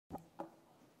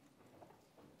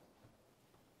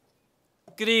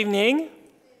Good evening.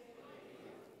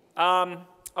 I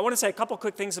want to say a couple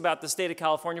quick things about the state of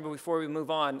California before we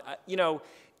move on.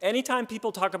 Anytime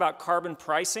people talk about carbon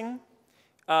pricing,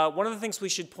 one of the things we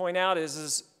should point out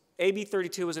is AB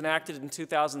 32 was enacted in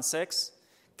 2006.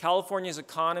 California's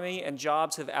economy and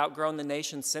jobs have outgrown the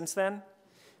nation since then.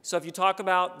 So if you talk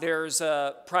about there's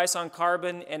a price on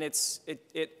carbon and it's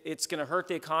going to hurt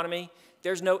the economy,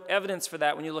 there's no evidence for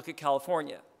that when you look at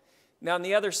California. Now, on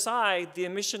the other side, the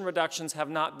emission reductions have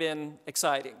not been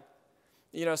exciting.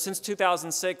 Since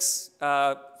 2006,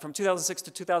 from 2006 to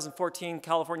 2014,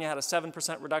 California had a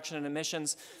 7% reduction in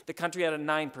emissions. The country had a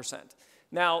 9%.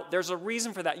 Now, there's a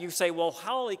reason for that. You say, well,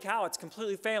 holy cow, it's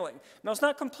completely failing. No, it's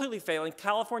not completely failing.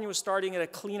 California was starting at a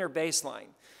cleaner baseline.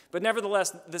 But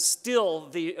nevertheless, still,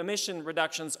 the emission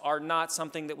reductions are not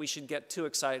something that we should get too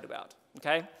excited about,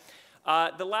 okay?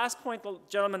 The last point the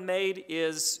gentleman made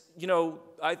is,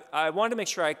 I wanted to make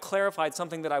sure I clarified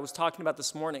something that I was talking about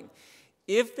this morning.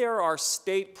 If there are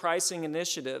state pricing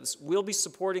initiatives, we'll be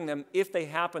supporting them if they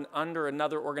happen under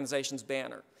another organization's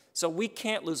banner. So we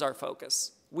can't lose our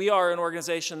focus. We are an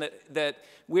organization that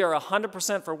we are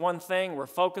 100% for one thing, we're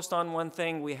focused on one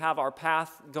thing, we have our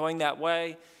path going that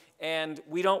way, and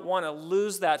we don't want to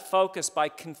lose that focus by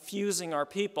confusing our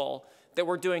people that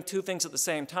we're doing two things at the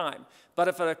same time. But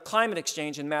if a climate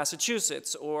exchange in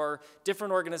Massachusetts or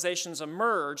different organizations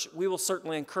emerge, we will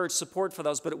certainly encourage support for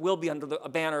those, but it will be under a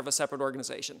banner of a separate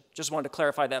organization. Just wanted to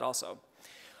clarify that also.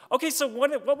 Okay, so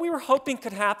what we were hoping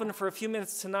could happen for a few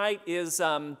minutes tonight is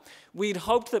we'd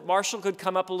hoped that Marshall could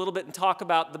come up a little bit and talk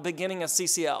about the beginning of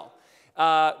CCL.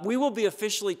 We will be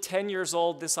officially 10 years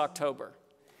old this October.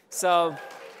 So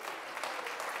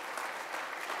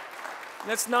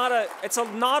it's not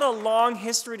a long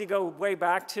history to go way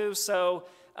back to. So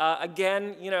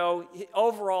again,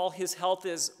 overall his health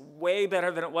is way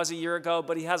better than it was a year ago,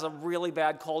 but he has a really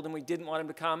bad cold and we didn't want him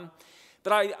to come.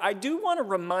 But I do want to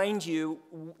remind you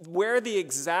where the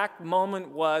exact moment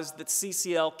was that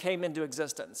CCL came into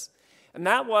existence. And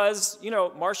that was,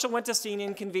 Marshall went to see An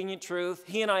Inconvenient Truth.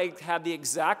 He and I had the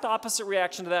exact opposite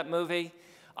reaction to that movie.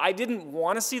 I didn't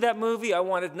want to see that movie. I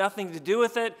wanted nothing to do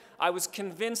with it. I was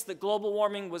convinced that global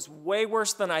warming was way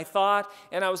worse than I thought,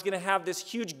 and I was going to have this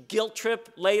huge guilt trip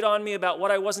laid on me about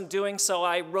what I wasn't doing, so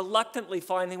I reluctantly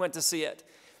finally went to see it.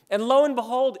 And lo and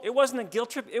behold, it wasn't a guilt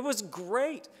trip. It was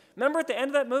great. Remember at the end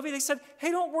of that movie, they said, hey,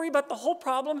 don't worry about the whole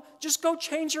problem. Just go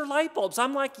change your light bulbs.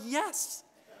 I'm like, yes.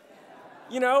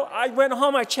 I went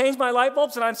home, I changed my light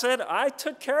bulbs, and I said, I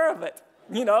took care of it.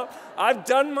 I've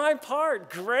done my part.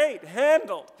 Great,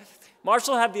 handled.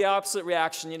 Marshall had the opposite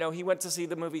reaction. He went to see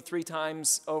the movie 3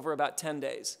 times over about 10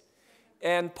 days.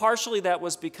 And partially that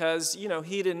was because,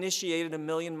 he'd initiated 1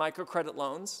 million microcredit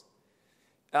loans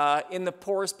in the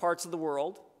poorest parts of the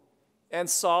world and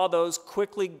saw those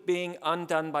quickly being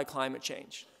undone by climate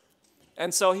change.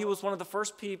 And so he was one of the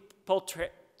first people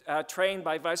trained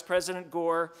by Vice President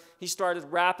Gore. He started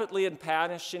rapidly and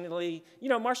passionately.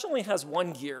 Marshall only has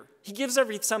 1 gear. He gives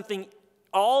something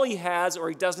all he has or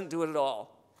he doesn't do it at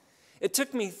all. It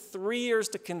took me 3 years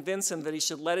to convince him that he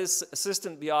should let his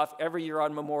assistant be off every year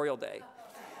on Memorial Day.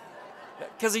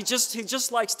 Because he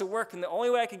just likes to work, and the only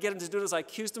way I could get him to do it is I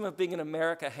accused him of being an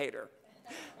America hater.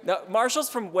 Now, Marshall's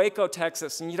from Waco,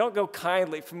 Texas, and you don't go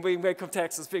kindly from Waco,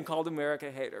 Texas, being called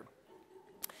America hater.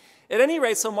 At any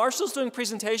rate, so Marshall's doing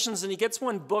presentations, and he gets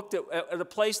one booked at a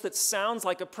place that sounds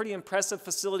like a pretty impressive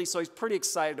facility, so he's pretty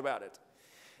excited about it.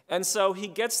 And so he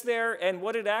gets there, and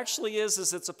what it actually is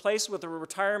it's a place with a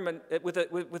retirement, with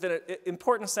an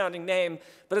important-sounding name,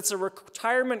 but it's a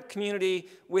retirement community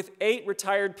with 8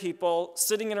 retired people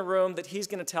sitting in a room that he's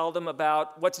going to tell them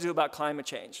about what to do about climate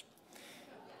change.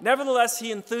 Nevertheless,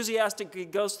 he enthusiastically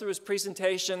goes through his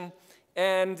presentation,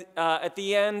 and at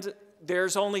the end,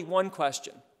 there's only one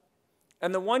question.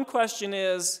 And the one question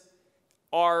is,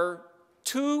 are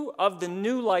 2 of the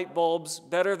new light bulbs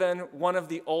better than 1 of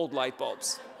the old light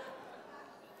bulbs?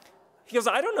 He goes,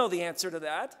 I don't know the answer to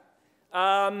that.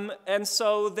 And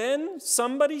so then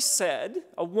somebody said,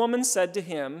 a woman said to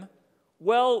him,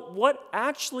 well, what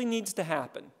actually needs to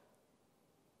happen?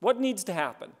 What needs to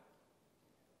happen?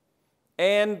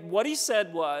 And what he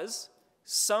said was,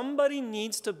 somebody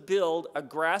needs to build a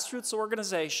grassroots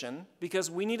organization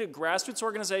because we need a grassroots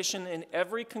organization in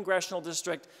every congressional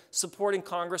district supporting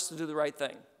Congress to do the right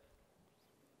thing.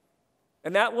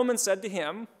 And that woman said to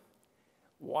him,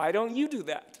 why don't you do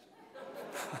that?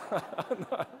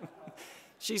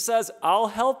 She says, I'll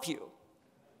help you.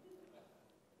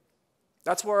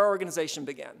 That's where our organization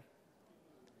began.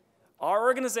 Our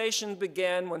organization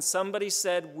began when somebody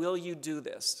said, will you do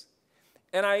this?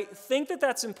 And I think that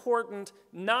that's important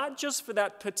not just for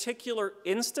that particular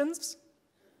instance,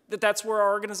 that's where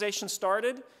our organization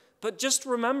started. But just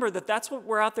remember that that's what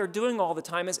we're out there doing all the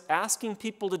time, is asking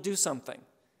people to do something.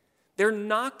 They're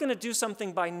not going to do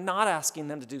something by not asking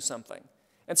them to do something.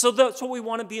 And so that's what we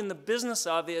want to be in the business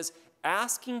of, is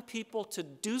asking people to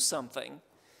do something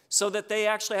so that they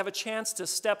actually have a chance to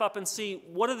step up and see,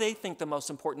 what do they think the most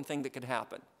important thing that could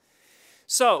happen?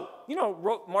 So, you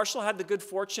know, Marshall had the good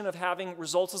fortune of having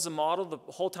Results as a model. The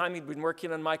whole time he'd been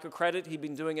working on microcredit, he'd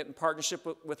been doing it in partnership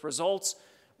with Results.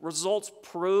 Results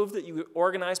proved that you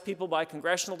organize people by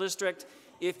congressional district.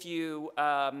 If you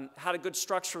had a good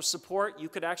structure of support, you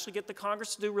could actually get the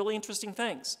Congress to do really interesting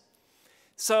things.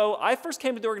 So I first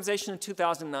came to the organization in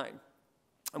 2009.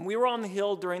 And we were on the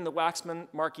Hill during the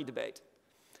Waxman-Markey debate.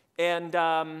 And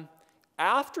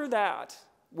after that,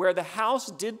 where the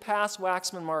House did pass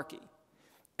Waxman-Markey,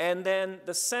 and then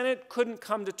the Senate couldn't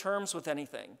come to terms with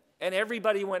anything, and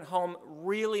everybody went home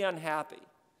really unhappy,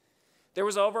 there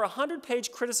was over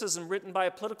 100-page criticism written by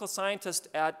a political scientist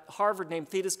at Harvard named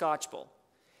Theda Skocpol.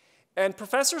 And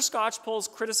Professor Skocpol's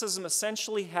criticism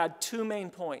essentially had two main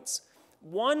points.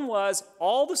 One was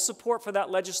all the support for that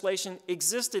legislation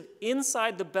existed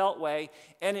inside the Beltway,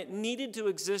 and it needed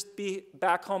to be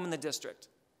back home in the district.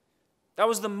 That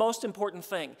was the most important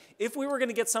thing. If we were going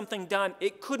to get something done,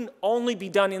 it couldn't only be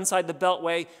done inside the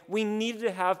Beltway. We needed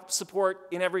to have support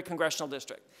in every congressional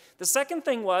district. The second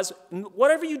thing was,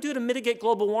 whatever you do to mitigate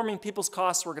global warming, people's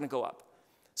costs were going to go up.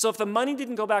 So if the money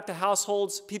didn't go back to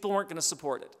households, people weren't going to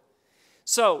support it.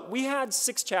 So we had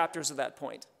 6 chapters at that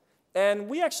point. And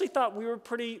we actually thought we were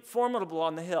pretty formidable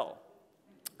on the Hill.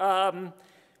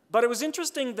 But it was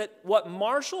interesting that what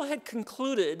Marshall had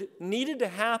concluded needed to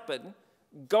happen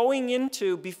going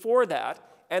into before that,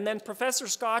 and then Professor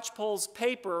Skocpol's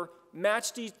paper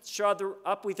matched each other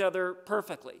up with each other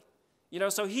perfectly. You know,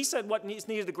 so he said what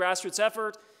needed a grassroots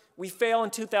effort. We fail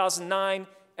in 2009,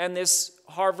 and this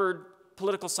Harvard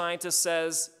political scientist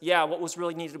says, yeah, what was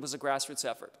really needed was a grassroots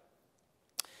effort.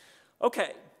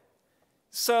 Okay.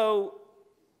 So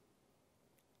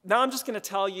now I'm just going to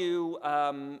tell you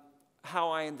how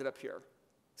I ended up here.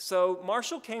 So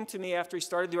Marshall came to me after he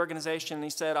started the organization, and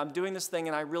he said, I'm doing this thing,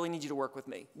 and I really need you to work with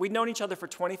me. We'd known each other for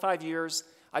 25 years.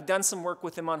 I'd done some work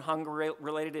with him on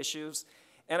hunger-related issues,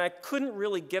 and I couldn't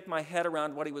really get my head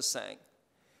around what he was saying.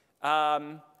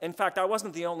 In fact, I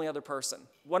wasn't the only other person.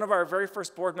 One of our very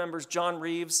first board members, John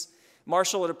Reeves,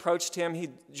 Marshall had approached him.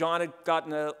 John had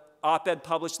gotten an op-ed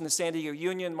published in the San Diego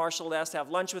Union. Marshall had asked to have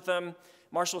lunch with him.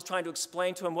 Marshall was trying to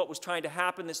explain to him what was trying to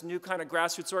happen, this new kind of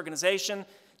grassroots organization.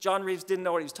 John Reeves didn't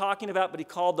know what he was talking about, but he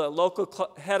called the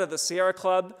local head of the Sierra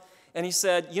Club, and he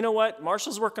said, you know what,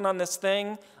 Marshall's working on this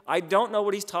thing. I don't know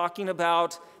what he's talking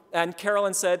about. And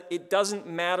Carolyn said, it doesn't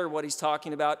matter what he's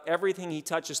talking about. Everything he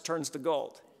touches turns to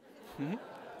gold.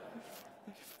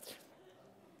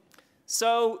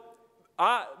 So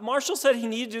Marshall said he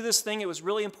needed to do this thing. It was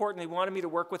really important. He wanted me to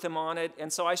work with him on it.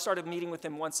 And so I started meeting with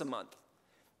him once a month.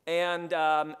 And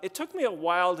it took me a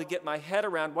while to get my head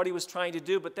around what he was trying to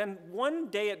do. But then one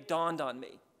day it dawned on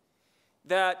me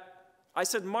that I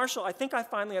said, Marshall, I think I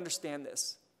finally understand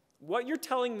this. What you're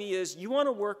telling me is you want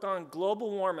to work on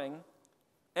global warming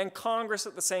and Congress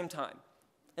at the same time.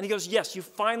 And he goes, yes, you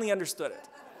finally understood it.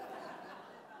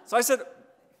 So I said,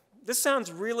 this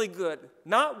sounds really good.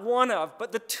 Not one of,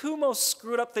 but the 2 most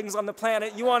screwed up things on the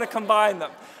planet, you want to combine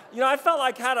them. You know, I felt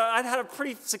like I'd had a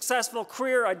pretty successful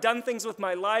career. I'd done things with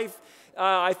my life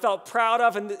I felt proud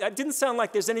of, and it didn't sound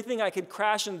like there's anything I could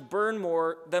crash and burn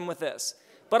more than with this.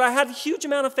 But I had a huge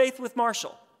amount of faith with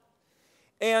Marshall.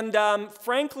 And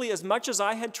frankly, as much as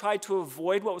I had tried to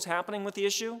avoid what was happening with the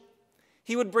issue,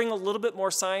 he would bring a little bit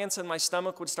more science and my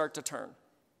stomach would start to turn.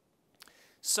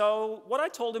 So what I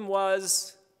told him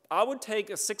was I would take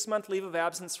a 6-month leave of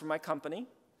absence from my company.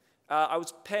 I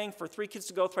was paying for 3 kids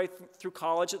to go through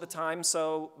college at the time,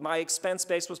 so my expense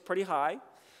base was pretty high.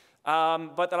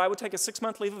 But that I would take a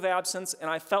 6-month leave of absence, and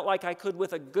I felt like I could,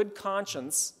 with a good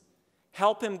conscience,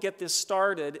 help him get this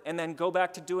started and then go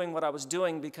back to doing what I was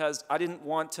doing because I didn't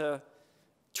want to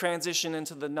transition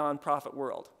into the nonprofit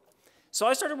world. So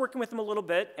I started working with him a little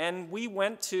bit, and we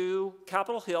went to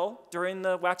Capitol Hill during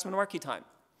the Waxman-Markey time.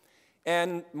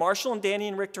 And Marshall and Danny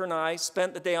and Richter and I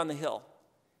spent the day on the Hill,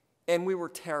 and we were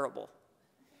terrible.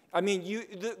 I mean,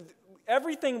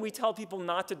 everything we tell people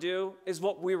not to do is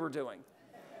what we were doing.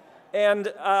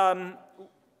 And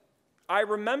I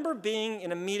remember being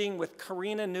in a meeting with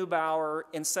Karina Neubauer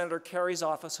in Senator Kerry's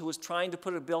office, who was trying to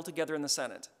put a bill together in the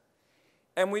Senate.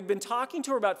 And we'd been talking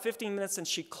to her about 15 minutes, and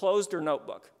she closed her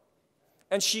notebook.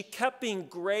 And she kept being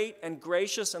great and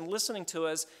gracious and listening to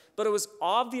us, but it was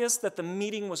obvious that the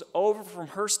meeting was over from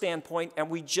her standpoint, and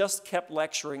we just kept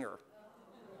lecturing her.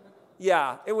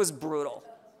 Yeah, it was brutal.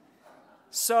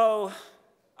 So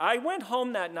I went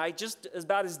home that night just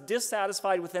about as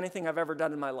dissatisfied with anything I've ever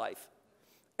done in my life.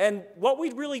 And what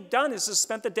we'd really done is just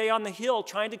spent the day on the Hill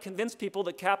trying to convince people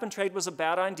that cap and trade was a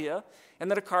bad idea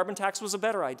and that a carbon tax was a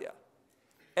better idea.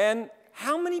 And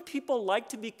how many people like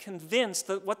to be convinced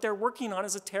that what they're working on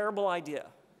is a terrible idea?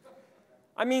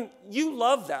 I mean, you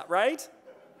love that, right?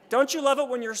 Don't you love it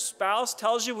when your spouse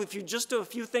tells you if you just do a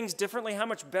few things differently, how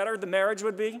much better the marriage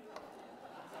would be?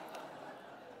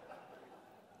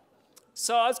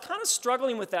 So I was kind of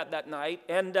struggling with that night,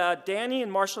 and Danny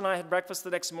and Marshall and I had breakfast the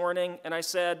next morning, and I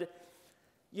said,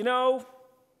 you know,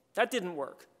 that didn't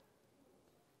work.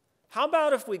 How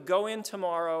about if we go in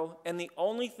tomorrow, and the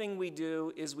only thing we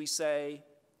do is we say,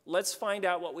 let's find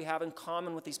out what we have in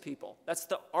common with these people. That's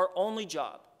our only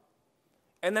job.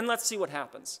 And then let's see what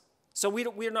happens. So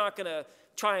we're not going to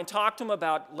try and talk to them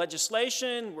about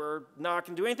legislation. We're not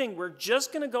going to do anything. We're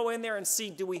just going to go in there and see,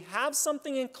 do we have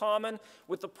something in common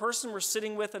with the person we're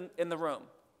sitting with in the room?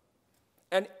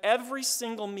 And every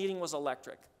single meeting was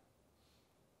electric.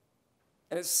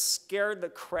 And it scared the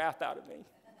crap out of me.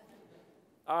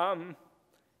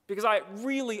 Because I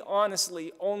really,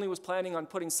 honestly, only was planning on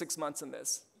putting 6 months in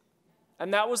this.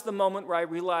 And that was the moment where I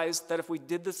realized that if we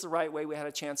did this the right way, we had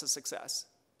a chance of success.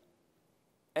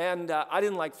 And I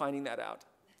didn't like finding that out,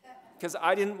 because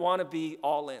I didn't want to be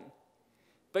all in.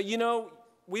 But you know,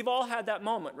 we've all had that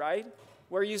moment, right?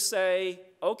 Where you say,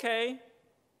 okay,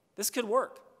 this could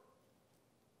work.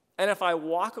 And if I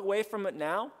walk away from it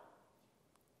now,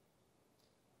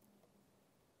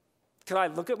 could I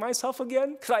look at myself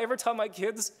again? Could I ever tell my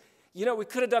kids, you know, we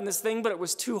could have done this thing, but it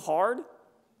was too hard?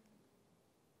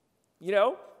 You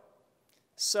know?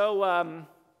 So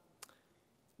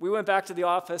we went back to the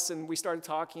office and we started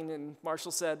talking, and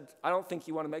Marshall said, I don't think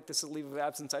you want to make this a leave of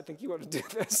absence. I think you want to do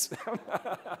this.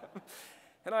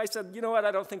 And I said, you know what?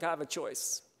 I don't think I have a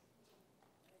choice.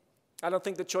 I don't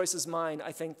think the choice is mine.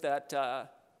 I think that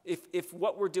if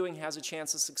what we're doing has a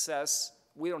chance of success,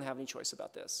 we don't have any choice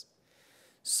about this.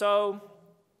 So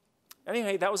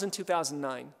anyway, that was in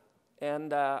 2009.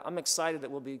 And I'm excited that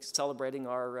we'll be celebrating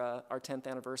our 10th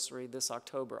anniversary this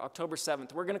October, October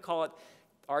 7th. We're going to call it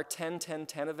our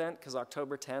 10-10-10 event, because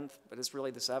October 10th, but it's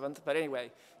really the 7th. But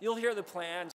anyway, you'll hear the plan.